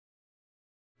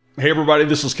Hey everybody,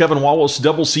 this is Kevin Wallace,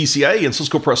 double CCA and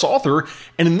Cisco Press author,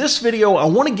 and in this video I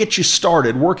want to get you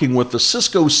started working with the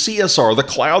Cisco CSR, the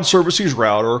Cloud Services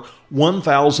Router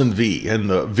 1000v, and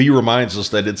the V reminds us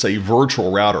that it's a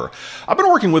virtual router. I've been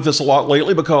working with this a lot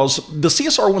lately because the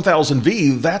CSR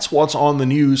 1000v, that's what's on the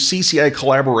new CCI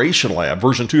Collaboration Lab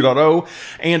version 2.0,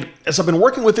 and as I've been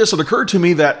working with this, it occurred to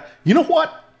me that, you know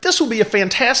what? This would be a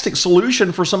fantastic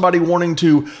solution for somebody wanting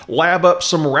to lab up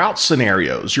some route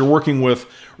scenarios. You're working with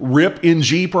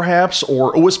RIP-NG perhaps,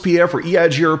 or OSPF, or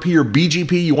EIGRP, or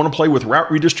BGP. You want to play with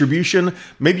route redistribution.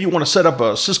 Maybe you want to set up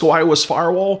a Cisco iOS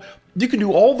firewall. You can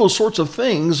do all those sorts of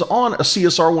things on a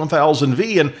CSR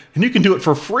 1000v, and you can do it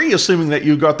for free, assuming that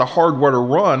you've got the hardware to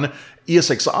run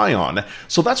ESXi on.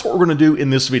 So that's what we're going to do in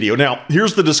this video. Now,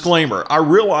 here's the disclaimer. I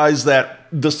realize that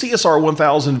the CSR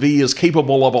 1000v is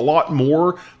capable of a lot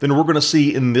more than we're going to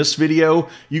see in this video.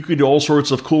 You can do all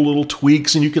sorts of cool little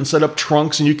tweaks, and you can set up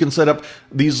trunks, and you can set up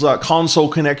these console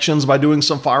connections by doing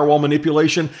some firewall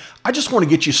manipulation. I just want to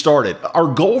get you started.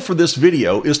 Our goal for this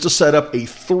video is to set up a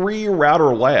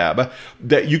 3-router lab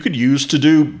that you could use to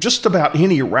do just about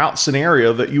any route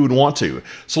scenario that you would want to.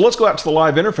 So let's go out to the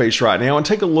live interface right now and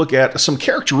take a look at some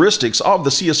characteristics of the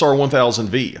CSR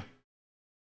 1000v.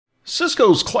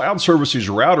 Cisco's Cloud Services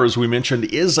Router, as we mentioned,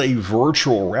 is a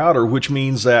virtual router, which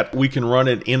means that we can run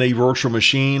it in a virtual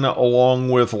machine along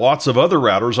with lots of other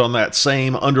routers on that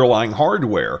same underlying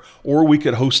hardware, or we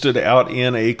could host it out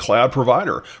in a cloud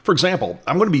provider. For example,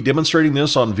 I'm going to be demonstrating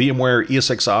this on VMware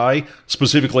ESXi.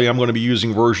 Specifically, I'm going to be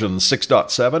using version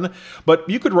 6.7, but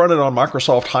you could run it on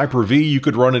Microsoft Hyper-V, you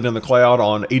could run it in the cloud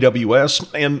on AWS,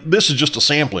 and this is just a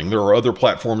sampling. There are other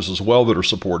platforms as well that are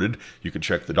supported. You can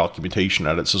check the documentation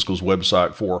out at Cisco's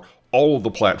website for all of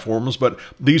the platforms, but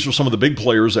these are some of the big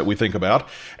players that we think about.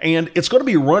 And it's going to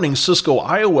be running Cisco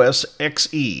iOS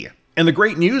XE. And the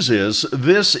great news is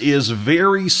this is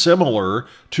very similar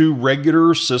to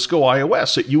regular Cisco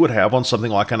iOS that you would have on something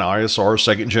like an ISR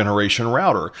second generation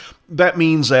router. That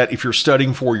means that if you're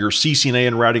studying for your CCNA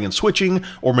in routing and switching,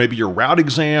 or maybe your route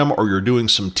exam, or you're doing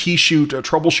some T-shoot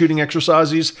troubleshooting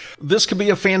exercises, this could be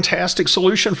a fantastic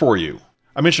solution for you.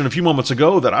 I mentioned a few moments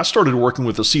ago that I started working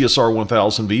with the CSR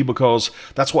 1000v because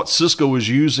that's what Cisco is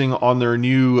using on their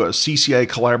new CCI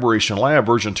Collaboration Lab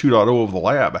version 2.0 of the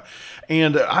lab.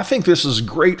 And I think this is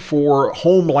great for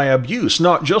home lab use,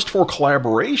 not just for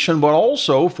collaboration, but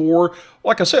also for,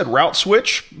 like I said, route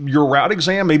switch, your route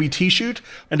exam, maybe T-shoot.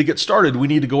 And to get started, we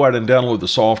need to go out and download the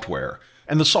software.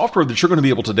 And the software that you're going to be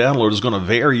able to download is going to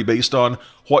vary based on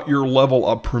what your level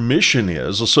of permission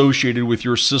is associated with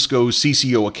your Cisco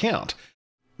CCO account.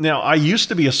 Now, I used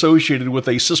to be associated with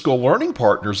a Cisco Learning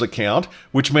Partners account,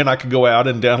 which meant I could go out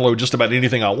and download just about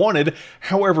anything I wanted.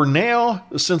 However, now,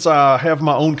 since I have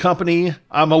my own company,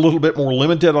 I'm a little bit more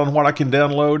limited on what I can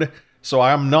download. So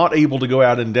I'm not able to go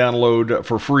out and download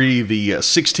for free the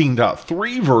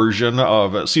 16.3 version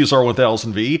of CSR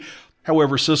 1000v.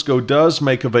 However, Cisco does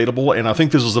make available, and I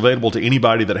think this is available to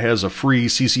anybody that has a free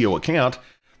CCO account,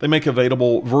 they make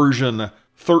available version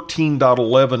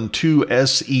 13.11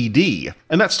 2SED,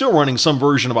 and that's still running some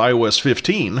version of iOS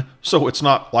 15, so it's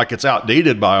not like it's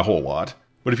outdated by a whole lot.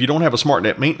 But if you don't have a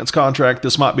SmartNet maintenance contract,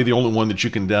 this might be the only one that you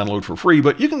can download for free,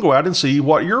 but you can go out and see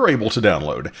what you're able to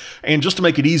download. And just to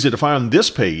make it easy to find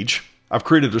this page, I've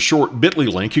created a short bit.ly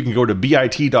link. You can go to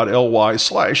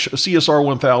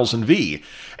bit.ly/CSR1000v.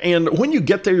 And when you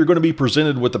get there, you're going to be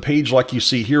presented with a page like you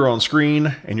see here on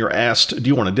screen, and you're asked, do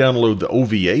you want to download the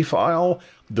OVA file,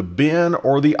 the bin,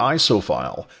 or the ISO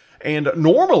file? And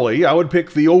normally I would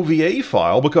pick the OVA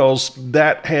file because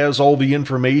that has all the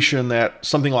information that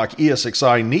something like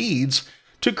ESXi needs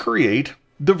to create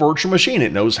the virtual machine.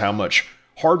 It knows how much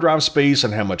hard drive space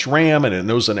and how much RAM, and it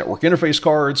knows the network interface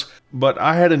cards. But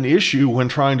I had an issue when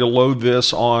trying to load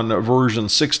this on version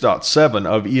 6.7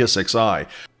 of ESXi.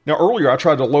 Now earlier I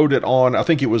tried to load it on, I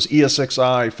think it was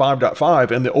ESXi 5.5,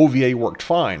 and the OVA worked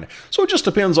fine. So it just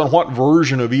depends on what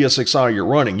version of ESXi you're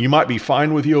running. You might be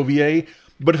fine with the OVA,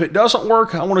 but if it doesn't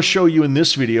work, I want to show you in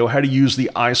this video how to use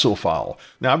the ISO file.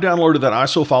 Now I've downloaded that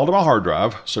ISO file to my hard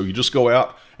drive, so you just go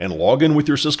out and log in with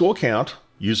your Cisco account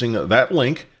using that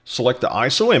link, select the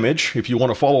ISO image if you want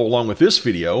to follow along with this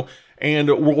video, and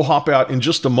we'll hop out in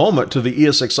just a moment to the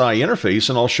ESXi interface,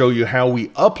 and I'll show you how we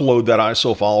upload that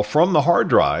ISO file from the hard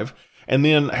drive, and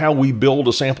then how we build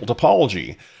a sample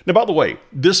topology. Now, by the way,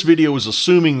 this video is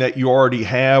assuming that you already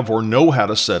have or know how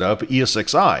to set up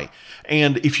ESXi.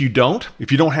 And if you don't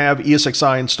have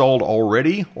ESXi installed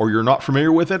already, or you're not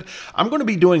familiar with it, I'm going to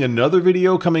be doing another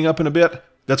video coming up in a bit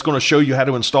that's going to show you how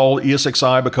to install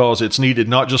ESXi, because it's needed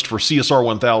not just for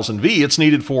CSR 1000v, it's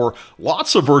needed for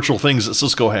lots of virtual things that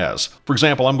Cisco has. For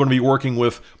example, I'm going to be working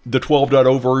with the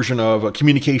 12.0 version of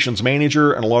Communications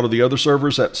Manager and a lot of the other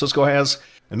servers that Cisco has,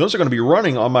 and those are going to be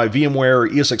running on my VMware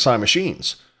ESXi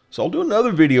machines. So I'll do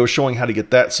another video showing how to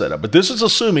get that set up, but this is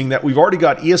assuming that we've already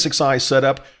got ESXi set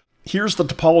up. Here's the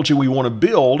topology we want to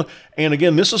build, and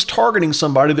again, this is targeting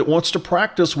somebody that wants to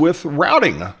practice with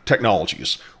routing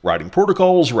technologies, routing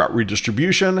protocols, route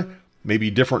redistribution,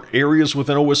 maybe different areas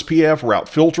within OSPF, route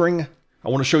filtering. I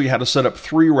want to show you how to set up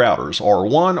 3 routers,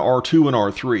 R1, R2, and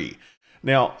R3.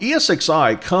 Now,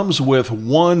 ESXi comes with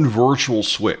one virtual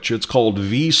switch. It's called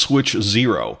vSwitch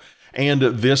 0, and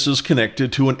this is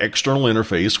connected to an external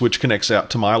interface which connects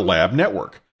out to my lab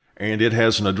network. And it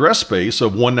has an address space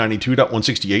of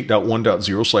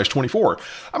 192.168.1.0/24.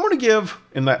 I'm going to give,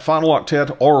 in that final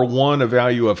octet, R1 a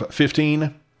value of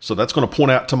 15, so that's going to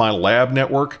point out to my lab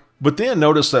network. But then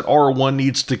notice that R1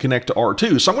 needs to connect to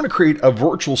R2, so I'm going to create a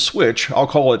virtual switch. I'll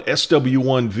call it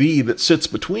SW1V, that sits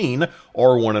between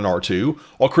R1 and R2.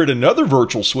 I'll create another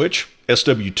virtual switch,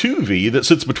 SW2V, that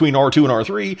sits between R2 and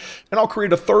R3, and I'll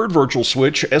create a third virtual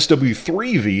switch,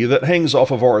 SW3V, that hangs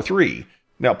off of R3.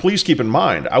 Now, please keep in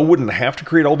mind, I wouldn't have to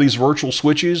create all these virtual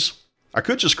switches. I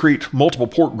could just create multiple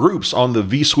port groups on the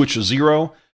vSwitch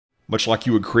 0, much like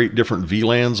you would create different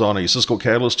VLANs on a Cisco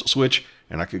Catalyst switch,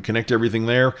 and I could connect everything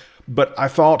there. But I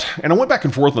thought, and I went back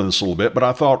and forth on this a little bit, but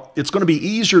I thought it's going to be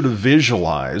easier to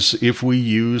visualize if we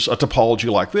use a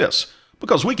topology like this,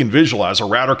 because we can visualize a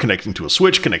router connecting to a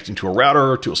switch, connecting to a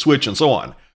router, to a switch, and so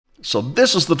on. So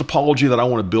this is the topology that I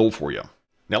want to build for you.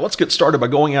 Now let's get started by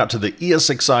going out to the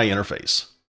ESXi interface.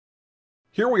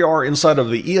 Here we are inside of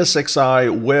the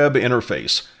ESXi web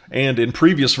interface, and in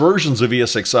previous versions of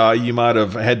ESXi, you might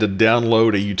have had to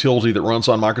download a utility that runs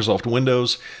on Microsoft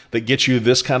Windows that gets you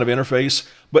this kind of interface.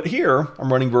 But here,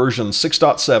 I'm running version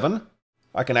 6.7.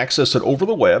 I can access it over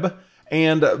the web,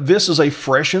 and this is a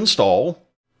fresh install.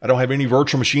 I don't have any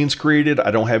virtual machines created.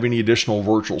 I don't have any additional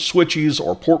virtual switches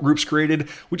or port groups created.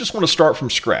 We just want to start from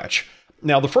scratch.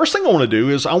 Now, the first thing I want to do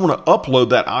is I want to upload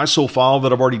that ISO file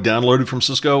that I've already downloaded from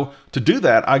Cisco. To do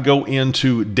that, I go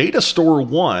into Data Store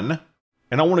 1,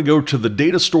 and I want to go to the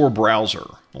Data Store browser.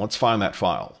 Let's find that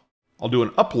file. I'll do an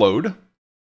upload,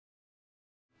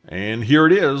 and here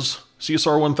it is,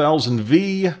 CSR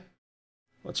 1000v.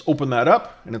 Let's open that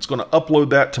up, and it's going to upload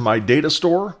that to my data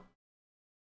store.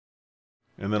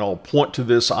 And then I'll point to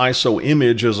this ISO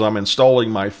image as I'm installing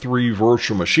my 3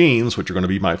 virtual machines, which are going to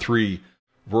be my 3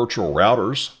 virtual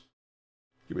routers.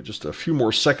 Give it just a few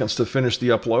more seconds to finish the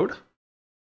upload.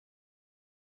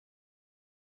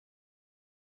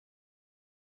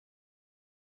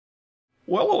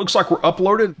 Well, it looks like we're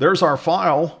uploaded. There's our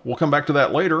file. We'll come back to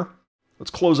that later. Let's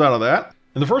close out of that.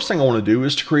 And the first thing I want to do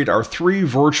is to create our 3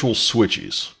 virtual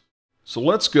switches. So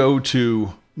let's go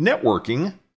to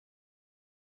Networking,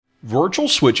 Virtual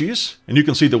Switches, and you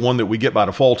can see the one that we get by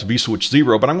default to vSwitch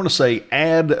 0, but I'm going to say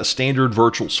Add a Standard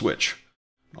Virtual Switch.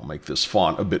 I'll make this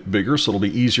font a bit bigger so it'll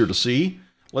be easier to see.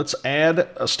 Let's add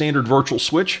a standard virtual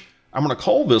switch. I'm going to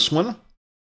call this one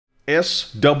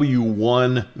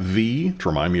SW1V, to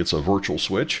remind me it's a virtual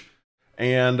switch.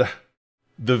 And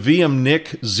the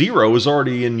VMNIC 0 is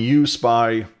already in use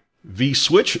by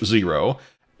vSwitch 0,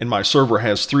 and my server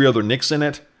has 3 other NICs in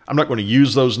it. I'm not going to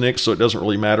use those NICs, so it doesn't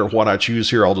really matter what I choose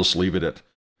here. I'll just leave it at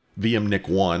VMNIC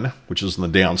 1, which is in the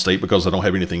down state because I don't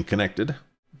have anything connected.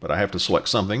 But I have to select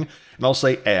something, and I'll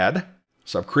say Add.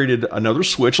 So I've created another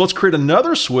switch. Let's create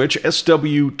another switch,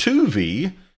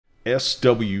 SW2V.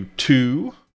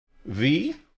 SW2V.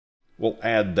 We'll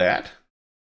add that.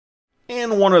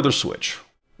 And one other switch.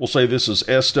 We'll say this is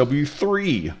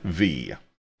SW3V.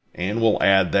 And we'll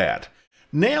add that.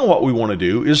 Now what we want to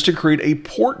do is to create a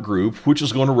port group which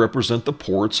is going to represent the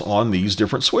ports on these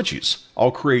different switches.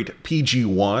 I'll create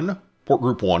PG1, port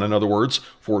group 1 in other words,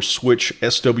 for switch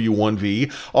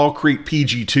SW1V. I'll create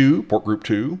PG2, port group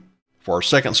 2, for our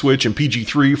second switch, and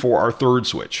PG3 for our third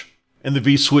switch. And the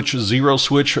vSwitch 0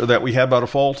 switch that we have by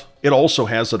default, it also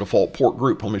has a default port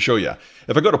group. Let me show you.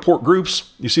 If I go to port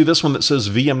groups, you see this one that says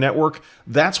VM network?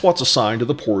 That's what's assigned to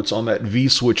the ports on that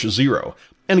vSwitch 0.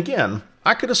 And again,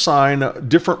 I could assign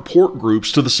different port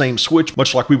groups to the same switch,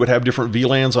 much like we would have different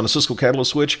VLANs on a Cisco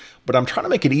Catalyst switch, but I'm trying to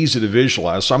make it easy to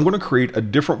visualize, so I'm going to create a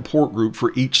different port group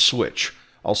for each switch.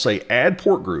 I'll say Add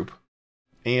Port Group,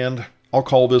 and I'll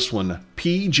call this one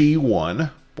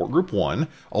PG1, port group 1.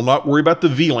 I'll not worry about the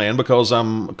VLAN because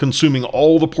I'm consuming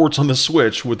all the ports on this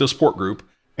switch with this port group,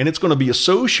 and it's going to be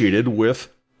associated with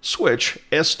switch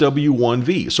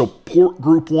SW1V. So port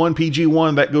group 1,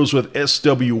 PG1, that goes with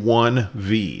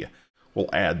SW1V. We'll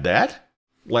add that.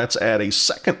 Let's add a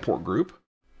second port group.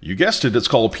 You guessed it, it's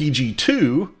called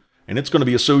PG2, and it's going to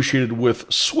be associated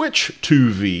with switch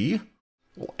 2V.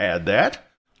 We'll add that.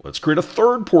 Let's create a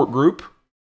third port group,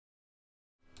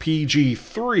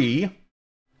 PG3,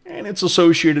 and it's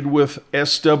associated with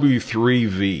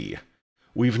SW3V.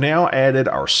 We've now added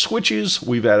our switches,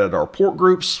 we've added our port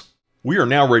groups. We are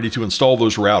now ready to install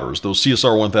those routers, those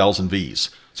CSR 1000Vs.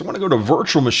 So I'm going to go to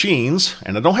virtual machines,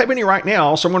 and I don't have any right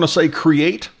now, so I'm going to say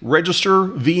create register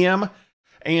VM.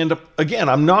 And again,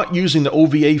 I'm not using the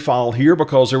OVA file here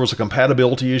because there was a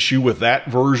compatibility issue with that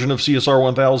version of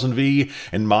CSR 1000V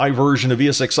and my version of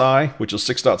ESXi, which is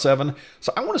 6.7.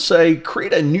 So I want to say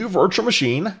create a new virtual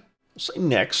machine. I'll say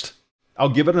next. I'll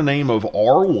give it a name of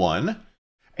R1.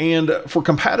 And for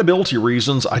compatibility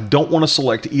reasons, I don't want to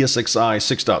select ESXi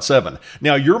 6.7.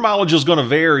 Now, your mileage is going to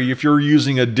vary if you're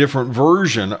using a different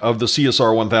version of the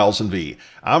CSR 1000V.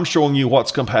 I'm showing you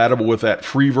what's compatible with that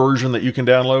free version that you can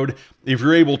download. If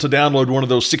you're able to download one of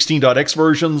those 16.x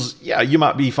versions, yeah, you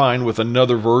might be fine with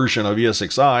another version of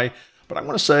ESXi. But I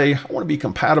want to say I want to be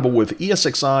compatible with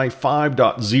ESXi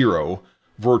 5.0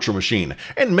 virtual machine.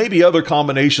 And maybe other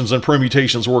combinations and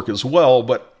permutations work as well,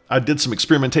 but I did some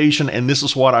experimentation, and this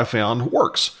is what I found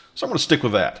works. So I'm going to stick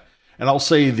with that. And I'll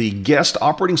say the guest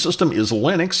operating system is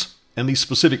Linux, and the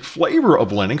specific flavor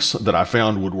of Linux that I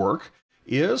found would work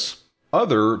is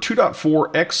other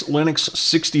 2.4x Linux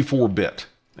 64-bit.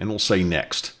 And we'll say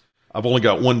next. I've only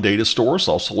got one data store,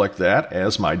 so I'll select that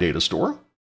as my data store.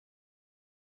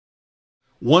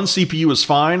 One CPU is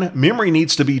fine. Memory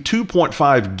needs to be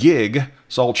 2.5 gig,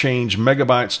 so I'll change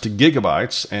megabytes to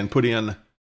gigabytes and put in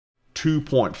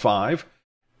 2.5.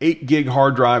 8 gig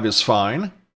hard drive is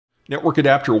fine. Network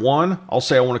adapter 1, I'll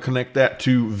say I want to connect that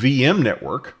to VM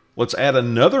network. Let's add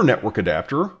another network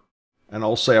adapter, and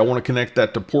I'll say I want to connect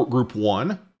that to port group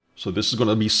 1. So this is going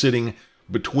to be sitting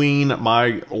between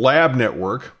my lab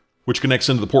network, which connects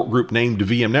into the port group named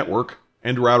VM network,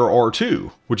 and router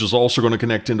R2, which is also going to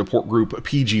connect into port group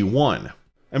PG1.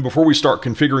 And before we start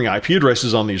configuring IP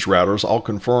addresses on these routers, I'll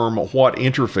confirm what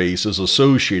interface is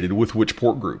associated with which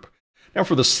port group. Now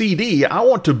for the CD, I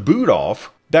want to boot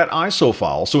off that ISO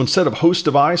file. So instead of host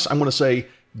device, I'm going to say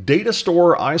data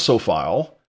store ISO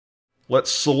file.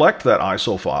 Let's select that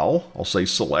ISO file. I'll say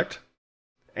select.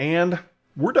 And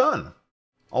we're done.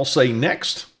 I'll say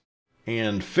next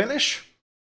and finish.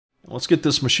 Let's get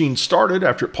this machine started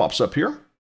after it pops up here.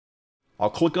 I'll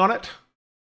click on it.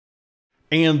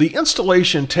 And the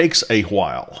installation takes a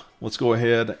while. Let's go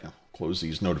ahead and close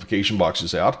these notification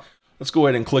boxes out. Let's go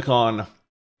ahead and click on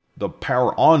the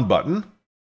power on button,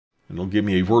 and it'll give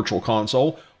me a virtual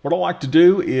console. What I like to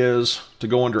do is to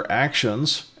go under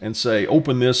actions and say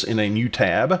open this in a new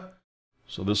tab.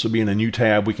 So this will be in a new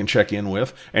tab we can check in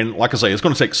with. And like I say, it's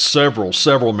going to take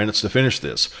several minutes to finish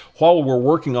this. While we're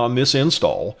working on this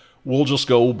install, we'll just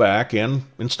go back and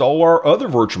install our other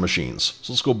virtual machines.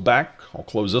 So let's go back. I'll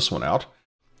close this one out.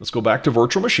 Let's go back to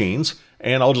virtual machines,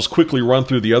 and I'll just quickly run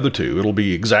through the other two. It'll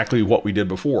be exactly what we did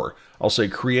before. I'll say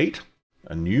create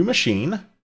a new machine.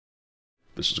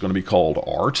 This is going to be called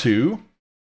R2.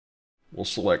 We'll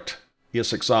select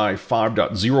ESXi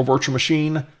 5.0 virtual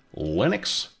machine,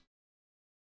 Linux,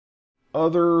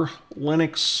 other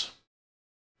Linux,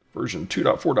 version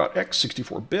 2.4.x,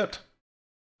 64-bit.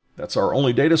 That's our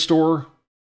only data store.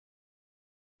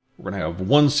 We're going to have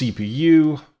one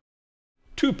CPU,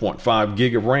 2.5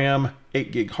 gig of RAM,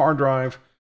 8 gig hard drive.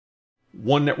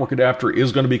 One network adapter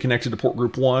is going to be connected to port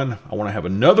group 1. I want to have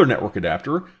another network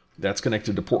adapter that's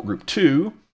connected to port group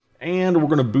 2. And we're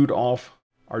going to boot off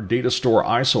our data store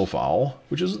ISO file,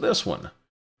 which is this one.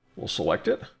 We'll select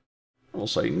it. We'll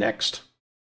say next.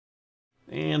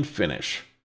 And finish.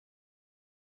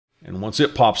 And once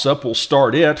it pops up, we'll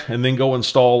start it and then go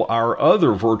install our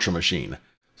other virtual machine.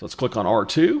 So let's click on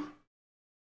R2.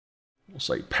 We'll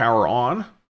say power on.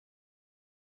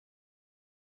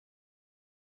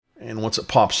 And once it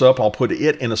pops up, I'll put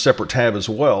it in a separate tab as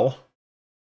well.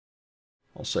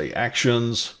 I'll say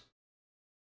Actions,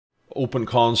 Open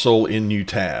Console in New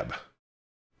Tab.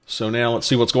 So now let's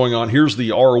see what's going on. Here's the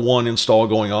R1 install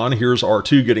going on. Here's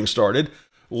R2 getting started.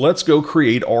 Let's go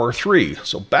create R3.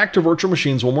 So back to virtual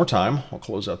machines one more time. I'll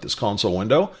close out this console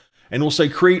window. And we'll say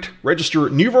create, register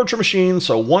new virtual machine.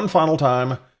 So one final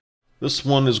time. This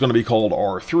one is going to be called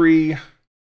R3.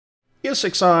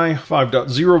 ESXi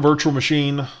 5.0 virtual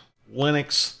machine.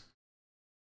 Linux,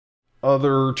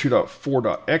 other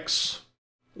 2.4.x,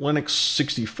 Linux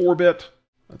 64-bit,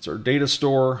 that's our data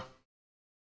store,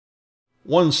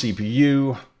 one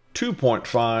CPU,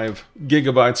 2.5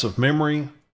 gigabytes of memory,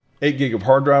 8 gig of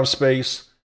hard drive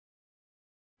space.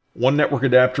 One network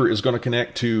adapter is going to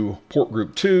connect to port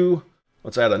group 2,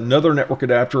 Let's add another network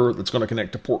adapter that's going to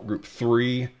connect to port group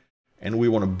 3. And we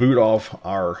want to boot off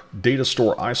our data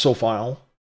store ISO file.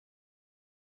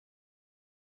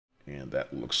 And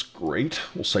that looks great.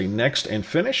 We'll say next and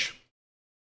finish.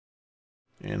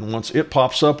 And once it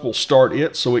pops up, we'll start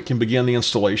it so it can begin the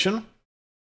installation.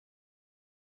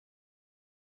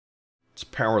 Let's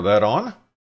power that on.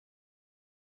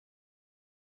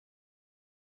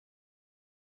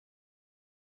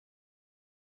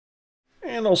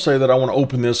 And I'll say that I want to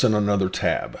open this in another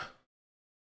tab.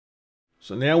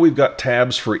 So now we've got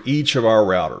tabs for each of our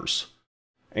routers.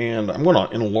 And I'm going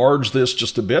to enlarge this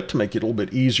just a bit to make it a little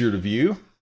bit easier to view.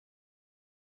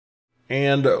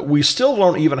 And we still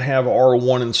don't even have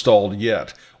R1 installed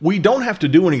yet. We don't have to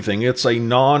do anything. It's a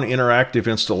non-interactive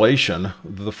installation.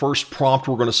 The first prompt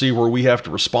we're going to see where we have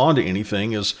to respond to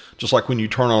anything is just like when you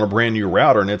turn on a brand new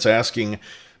router and it's asking,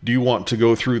 do you want to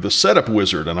go through the setup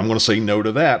wizard? And I'm going to say no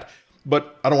to that.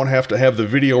 But I don't want to have the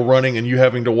video running and you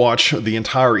having to watch the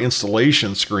entire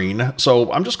installation screen.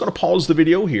 So I'm just going to pause the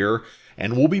video here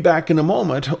and we'll be back in a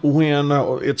moment when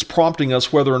it's prompting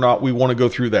us whether or not we want to go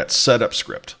through that setup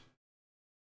script.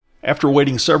 After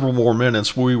waiting several more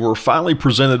minutes, we were finally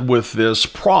presented with this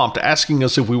prompt asking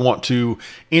us if we want to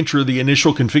enter the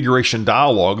initial configuration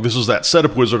dialog. This is that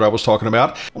setup wizard I was talking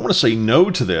about. I'm going to say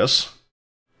no to this.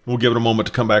 We'll give it a moment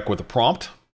to come back with a prompt.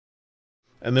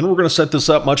 And then we're going to set this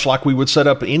up much like we would set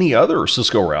up any other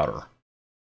Cisco router.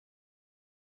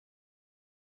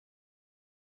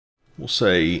 We'll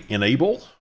say enable.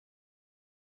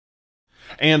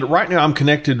 And right now I'm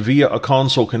connected via a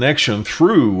console connection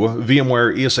through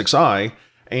VMware ESXi,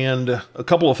 and a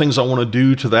couple of things I want to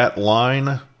do to that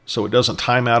line so it doesn't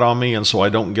time out on me and so I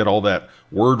don't get all that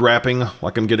word wrapping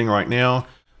like I'm getting right now.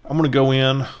 I'm going to go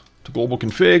in to global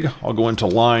config, I'll go into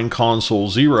line console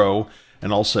 0,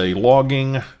 and I'll say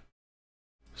logging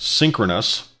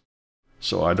synchronous,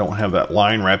 so I don't have that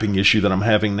line wrapping issue that I'm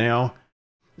having now.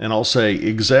 And I'll say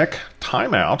exec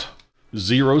timeout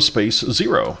 0 space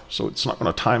 0, so it's not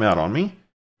going to time out on me.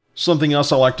 Something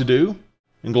else I like to do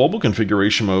in global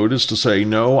configuration mode is to say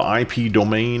no IP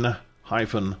domain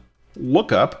hyphen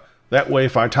lookup. That way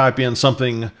if I type in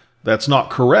something that's not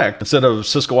correct, instead of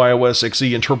Cisco IOS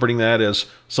XE interpreting that as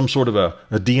some sort of a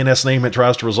DNS name it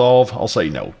tries to resolve, I'll say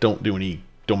no, don't do any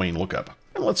domain lookup.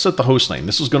 And let's set the host name.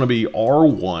 This is going to be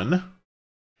R1.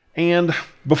 And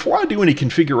before I do any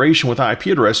configuration with IP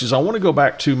addresses, I want to go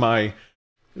back to my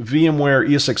VMware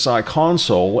ESXi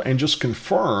console and just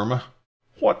confirm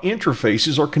what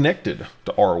interfaces are connected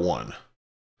to R1.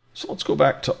 So let's go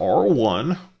back to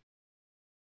R1.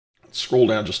 Let's scroll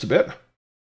down just a bit.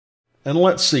 And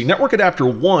let's see, network adapter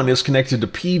 1 is connected to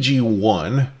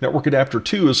PG1. Network adapter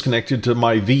 2 is connected to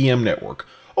my VM network.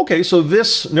 Okay, so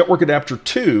this network adapter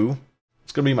 2,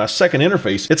 it's going to be my second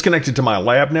interface. It's connected to my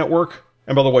lab network.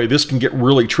 And by the way, this can get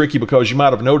really tricky because you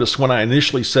might have noticed when I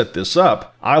initially set this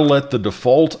up, I let the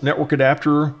default network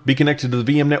adapter be connected to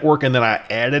the VM network, and then I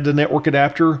added a network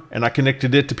adapter and I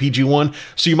connected it to PG1.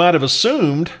 So you might have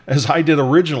assumed, as I did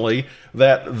originally,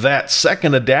 that that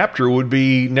second adapter would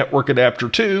be network adapter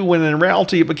 2, when in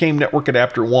reality it became network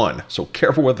adapter 1. So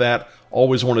careful with that.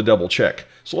 Always want to double check.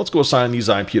 So let's go assign these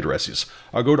IP addresses.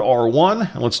 I'll go to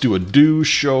R1 and let's do a do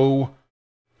show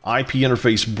IP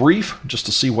interface brief, just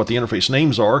to see what the interface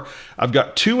names are. I've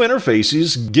got two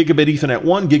interfaces, Gigabit Ethernet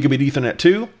 1, Gigabit Ethernet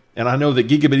 2, and I know that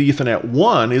Gigabit Ethernet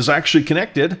 1 is actually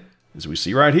connected, as we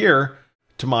see right here,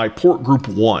 to my port group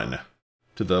 1,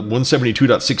 to the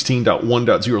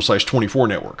 172.16.1.0/24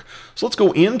 network. So let's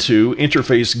go into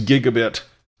interface Gigabit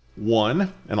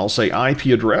 1, and I'll say IP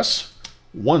address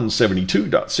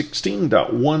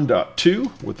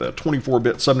 172.16.1.2 with a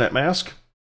 24-bit subnet mask.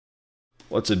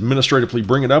 Let's administratively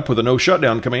bring it up with a no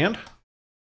shutdown command.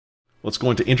 Let's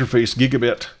go into interface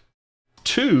Gigabit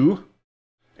 2,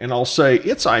 and I'll say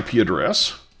its IP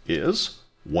address is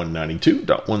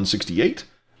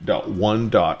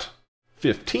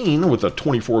 192.168.1.15 with a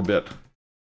 24-bit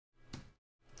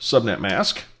subnet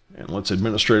mask. And let's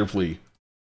administratively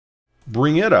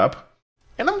bring it up.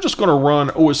 And I'm just going to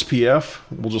run OSPF.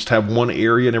 We'll just have one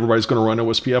area and everybody's going to run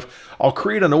OSPF. I'll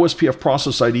create an OSPF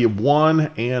process ID of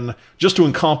 1, and just to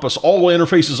encompass all the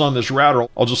interfaces on this router,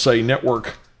 I'll just say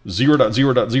network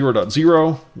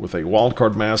 0.0.0.0 with a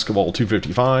wildcard mask of all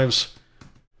 255s.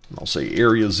 And I'll say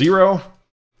area 0.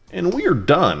 And we are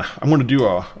done. I'm going to do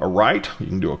a write. You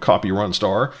can do a copy run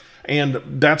star. And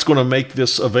that's going to make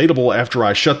this available after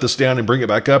I shut this down and bring it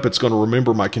back up. It's going to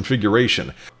remember my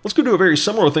configuration. Let's go do a very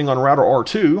similar thing on router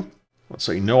R2. Let's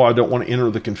say, no, I don't want to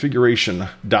enter the configuration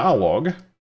dialog.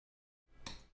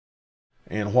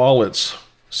 And while it's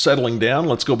settling down,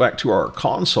 let's go back to our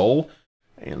console.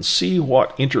 and see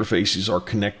what interfaces are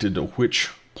connected to which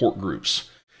port groups.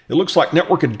 It looks like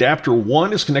network adapter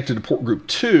 1 is connected to port group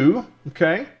 2.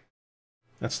 Okay.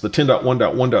 That's the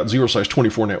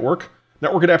 10.1.1.0/24 network.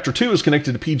 Network adapter 2 is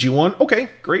connected to PG1. Okay,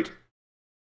 great.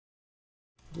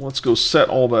 Let's go set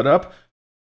all that up.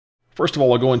 First of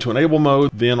all, I'll go into enable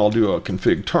mode. Then I'll do a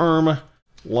config term,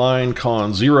 line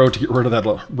con 0 to get rid of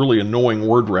that really annoying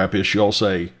word wrap issue. I'll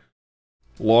say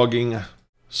logging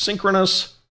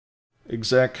synchronous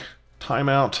exec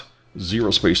timeout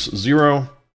 0/0.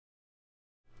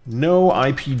 No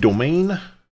IP domain.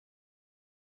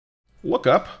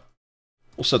 Lookup.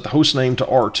 We'll set the host name to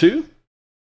R2.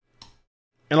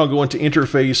 And I'll go into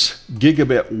interface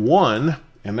gigabit 1,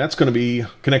 and that's going to be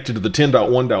connected to the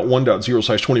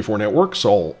 10.1.1.0/24 network.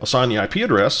 So I'll assign the IP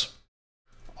address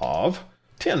of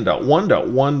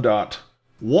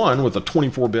 10.1.1.1 with a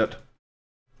 24-bit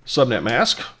subnet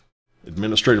mask.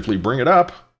 Administratively bring it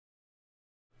up.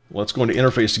 Let's go into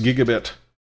interface gigabit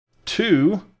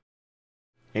 2.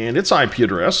 And its IP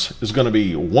address is going to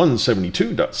be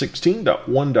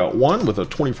 172.16.1.1 with a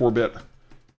 24-bit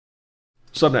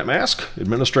subnet mask.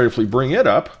 Administratively bring it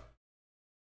up.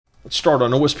 Let's start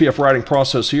an OSPF routing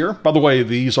process here. By the way,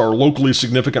 these are locally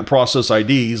significant process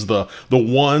IDs. The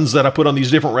ones that I put on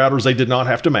these different routers, they did not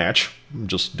have to match. I'm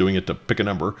just doing it to pick a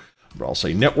number. But I'll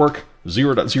say network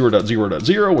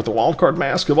 0.0.0.0 with a wildcard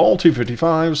mask of all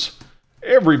 255s.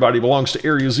 Everybody belongs to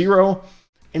area 0.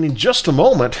 And in just a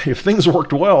moment, if things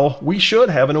worked well, we should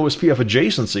have an OSPF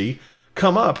adjacency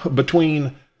come up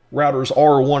between routers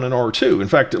R1 and R2. In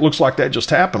fact, it looks like that just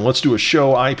happened. Let's do a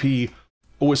show IP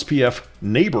OSPF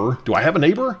neighbor. Do I have a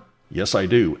neighbor? Yes, I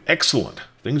do. Excellent.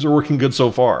 Things are working good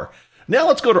so far. Now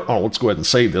let's go ahead and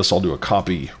save this. I'll do a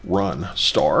copy run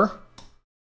star.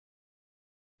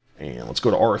 And let's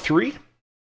go to R3.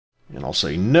 And I'll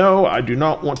say, no, I do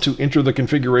not want to enter the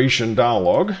configuration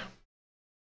dialog.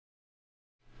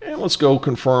 And let's go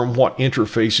confirm what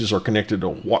interfaces are connected to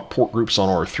what port groups on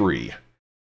R3.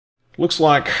 Looks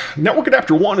like network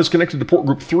adapter 1 is connected to port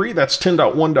group 3. That's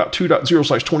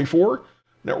 10.1.2.0/24.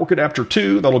 Network adapter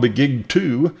 2, that'll be gig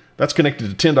 2. That's connected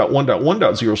to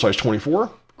 10.1.1.0/24.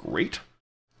 Great.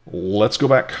 Let's go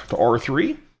back to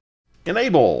R3.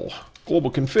 Enable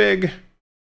global config.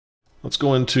 Let's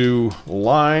go into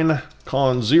line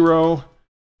con 0,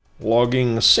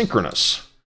 logging synchronous.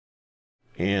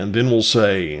 And then we'll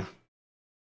say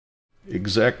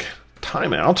exec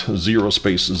timeout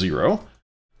 0/0.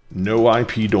 No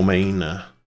IP domain.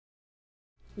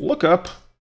 Lookup.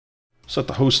 Set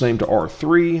the host name to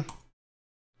R3.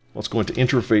 Let's go into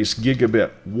interface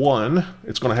gigabit 1.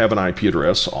 It's going to have an IP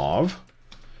address of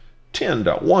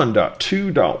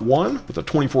 10.1.2.1 with a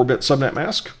 24-bit subnet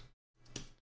mask.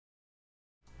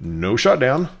 No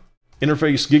shutdown.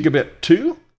 Interface gigabit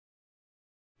 2.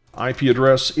 IP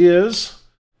address is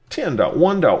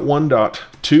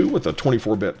 10.1.1.2 with a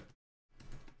 24-bit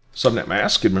subnet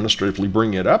mask. Administratively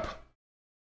bring it up.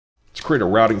 Let's create a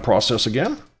routing process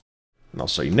again. And I'll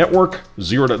say network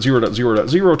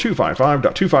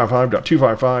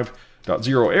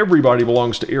 0.0.0.0.255.255.255.0. Everybody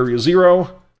belongs to area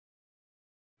 0.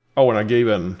 Oh, and I gave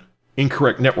an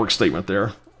incorrect network statement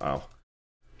there. I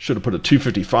should have put a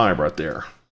 255 right there.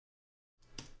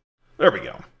 There we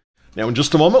go. Now, in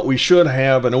just a moment, we should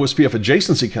have an OSPF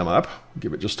adjacency come up.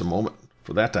 Give it just a moment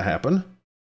for that to happen.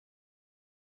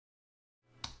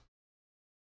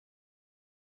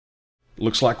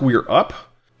 Looks like we are up.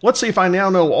 Let's see if I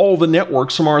now know all the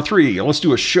networks from R3. Let's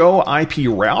do a show IP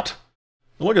route.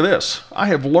 Look at this. I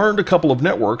have learned a couple of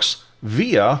networks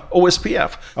via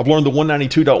OSPF. I've learned the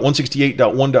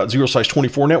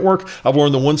 192.168.1.0/24 network. I've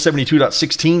learned the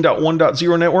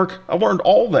 172.16.1.0 network. I've learned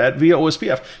all that via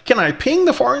OSPF. Can I ping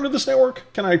the far end of this network?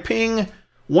 Can I ping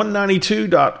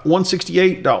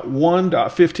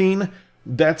 192.168.1.15?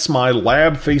 That's my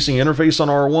lab-facing interface on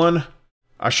R1.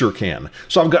 I sure can.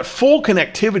 So I've got full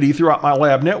connectivity throughout my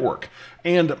lab network.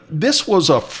 And this was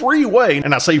a free way,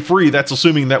 and I say free, that's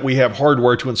assuming that we have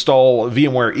hardware to install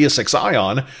VMware ESXi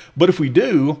on. But if we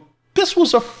do, this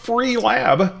was a free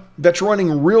lab that's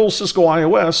running real Cisco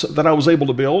iOS that I was able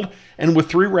to build. And with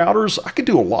 3 routers, I could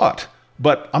do a lot.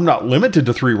 But I'm not limited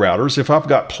to 3 routers. If I've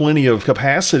got plenty of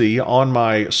capacity on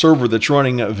my server that's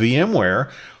running VMware,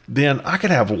 then I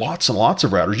could have lots and lots of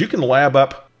routers. You can lab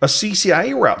up a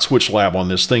CCIE route switch lab on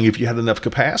this thing if you had enough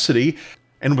capacity.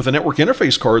 And with the network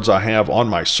interface cards I have on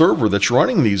my server that's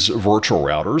running these virtual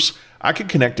routers, I could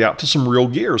connect out to some real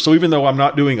gear. So even though I'm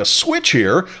not doing a switch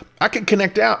here, I could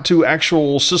connect out to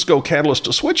actual Cisco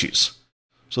Catalyst switches.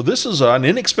 So this is an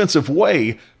inexpensive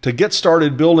way to get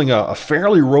started building a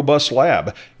fairly robust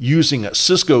lab using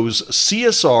Cisco's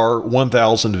CSR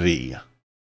 1000v.